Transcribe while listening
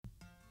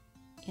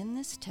In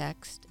this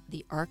text,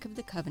 the Ark of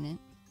the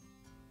Covenant,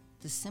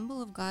 the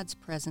symbol of God's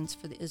presence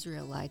for the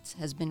Israelites,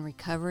 has been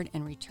recovered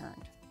and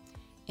returned.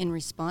 In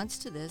response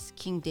to this,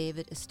 King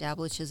David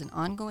establishes an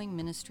ongoing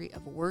ministry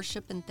of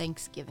worship and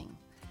thanksgiving.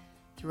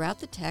 Throughout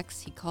the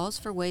text, he calls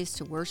for ways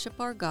to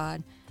worship our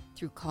God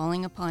through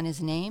calling upon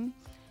his name,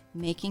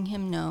 making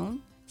him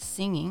known,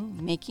 singing,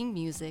 making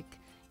music,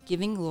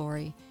 giving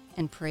glory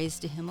and praise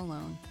to him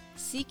alone,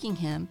 seeking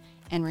him,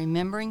 and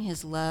remembering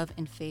his love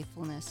and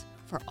faithfulness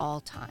for all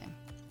time.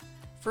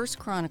 1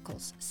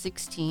 Chronicles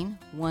 16,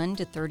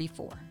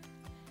 1-34.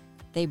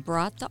 They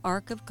brought the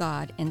ark of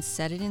God and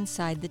set it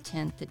inside the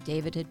tent that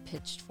David had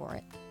pitched for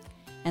it.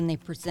 And they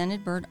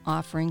presented burnt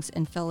offerings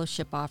and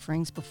fellowship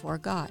offerings before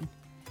God.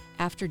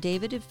 After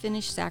David had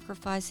finished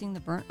sacrificing the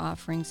burnt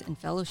offerings and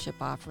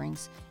fellowship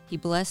offerings, he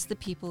blessed the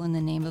people in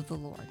the name of the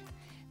Lord.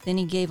 Then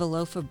he gave a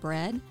loaf of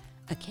bread,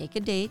 a cake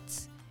of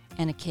dates,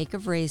 and a cake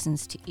of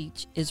raisins to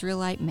each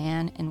Israelite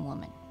man and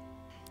woman.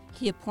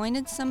 He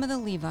appointed some of the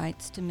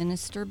Levites to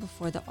minister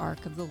before the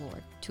ark of the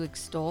Lord, to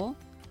extol,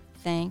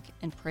 thank,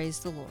 and praise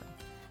the Lord,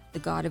 the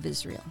God of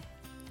Israel.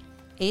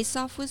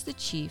 Asaph was the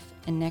chief,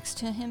 and next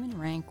to him in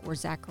rank were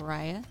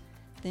Zechariah,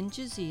 then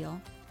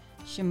Jeziel,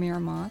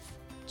 Shemiramoth,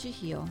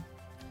 Jehiel,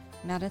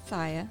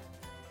 Mattithiah,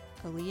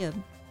 Eliab,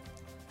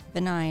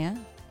 Benaiah,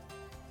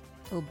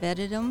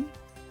 Obed-Edom,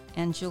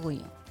 and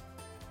Juliel.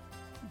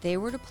 They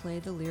were to play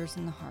the lyres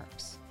and the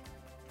harps.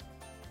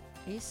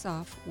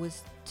 Asaph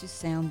was to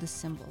sound the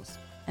cymbals,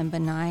 and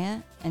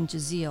Benaiah and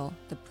Jeziel,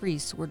 the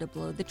priests, were to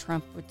blow the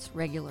trumpets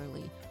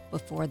regularly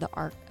before the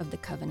Ark of the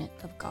Covenant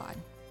of God.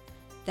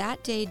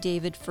 That day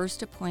David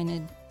first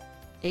appointed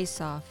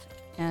Asaph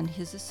and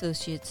his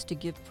associates to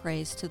give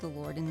praise to the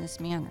Lord in this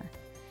manner.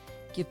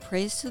 Give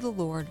praise to the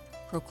Lord,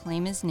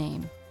 proclaim his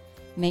name,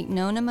 make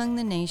known among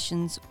the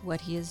nations what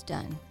he has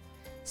done.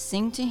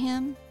 Sing to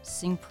him,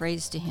 sing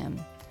praise to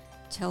him,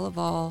 tell of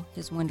all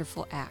his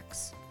wonderful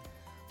acts.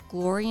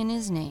 Glory in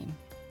his name.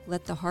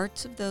 Let the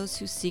hearts of those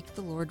who seek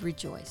the Lord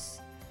rejoice.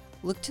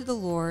 Look to the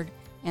Lord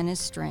and his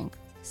strength.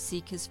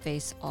 Seek his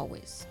face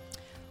always.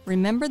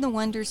 Remember the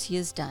wonders he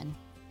has done,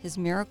 his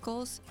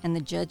miracles, and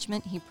the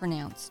judgment he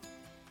pronounced.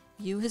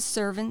 You, his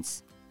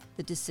servants,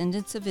 the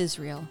descendants of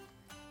Israel,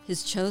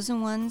 his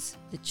chosen ones,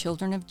 the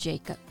children of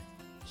Jacob.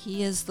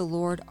 He is the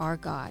Lord our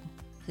God.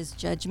 His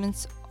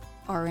judgments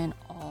are in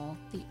all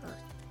the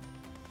earth.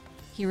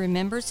 He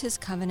remembers his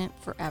covenant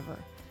forever,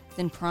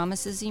 then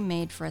promises he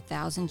made for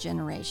 1,000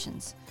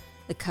 generations,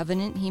 the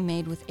covenant he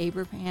made with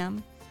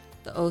Abraham,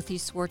 the oath he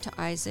swore to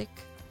Isaac.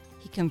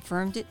 He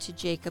confirmed it to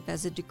Jacob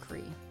as a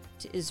decree,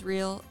 to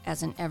Israel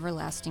as an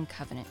everlasting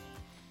covenant.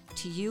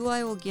 To you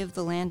I will give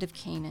the land of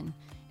Canaan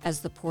as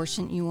the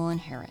portion you will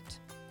inherit.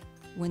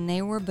 When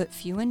they were but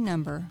few in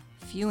number,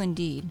 few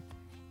indeed,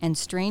 and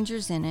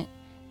strangers in it,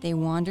 they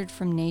wandered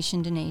from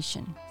nation to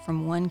nation,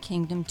 from one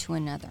kingdom to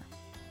another.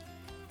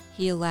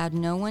 He allowed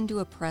no one to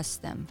oppress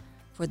them.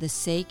 For the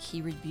sake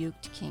he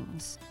rebuked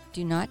kings.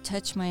 Do not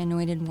touch my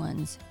anointed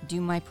ones.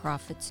 Do my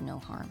prophets no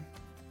harm.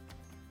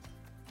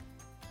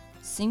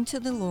 Sing to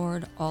the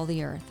Lord, all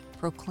the earth.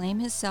 Proclaim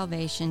his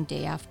salvation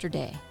day after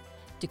day.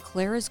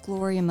 Declare his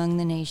glory among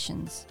the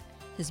nations,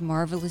 his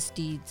marvelous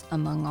deeds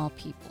among all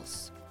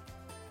peoples.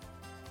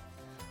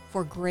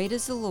 For great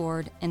is the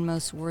Lord and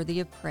most worthy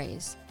of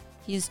praise.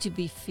 He is to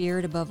be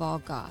feared above all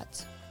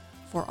gods.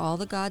 For all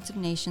the gods of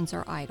nations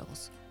are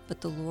idols, but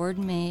the Lord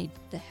made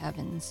the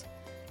heavens.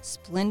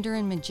 Splendor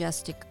and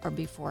majestic are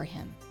before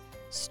him.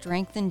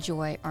 Strength and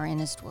joy are in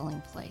his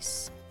dwelling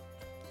place.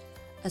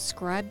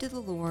 Ascribe to the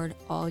Lord,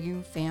 all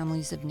you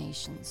families of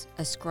nations.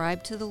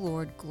 Ascribe to the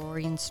Lord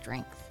glory and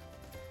strength.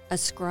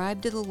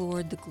 Ascribe to the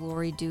Lord the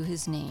glory due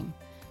his name.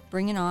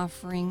 Bring an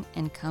offering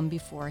and come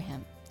before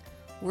him.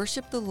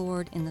 Worship the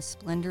Lord in the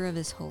splendor of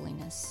his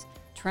holiness.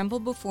 Tremble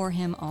before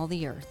him, all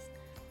the earth.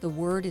 The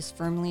word is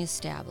firmly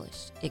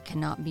established. It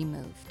cannot be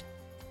moved.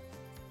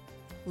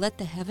 Let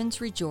the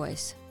heavens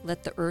rejoice,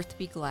 let the earth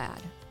be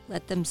glad.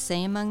 Let them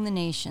say among the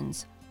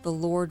nations, the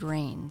Lord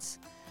reigns.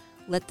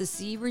 Let the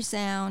sea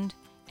resound,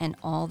 and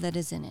all that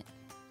is in it.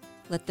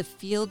 Let the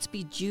fields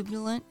be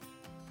jubilant,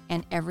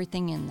 and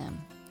everything in them.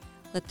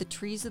 Let the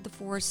trees of the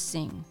forest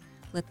sing.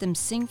 Let them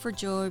sing for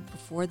joy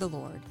before the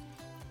Lord,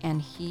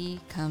 and he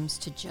comes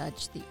to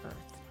judge the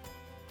earth.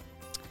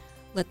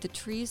 Let the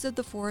trees of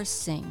the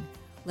forest sing.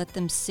 Let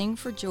them sing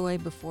for joy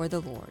before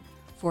the Lord,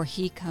 for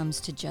he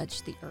comes to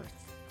judge the earth.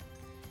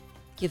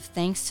 Give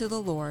thanks to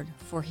the Lord,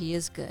 for he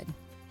is good.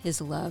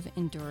 His love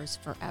endures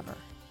forever.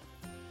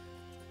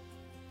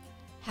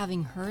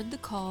 Having heard the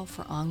call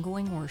for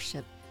ongoing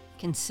worship,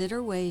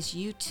 consider ways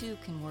you too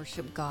can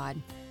worship God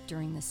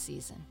during this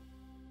season.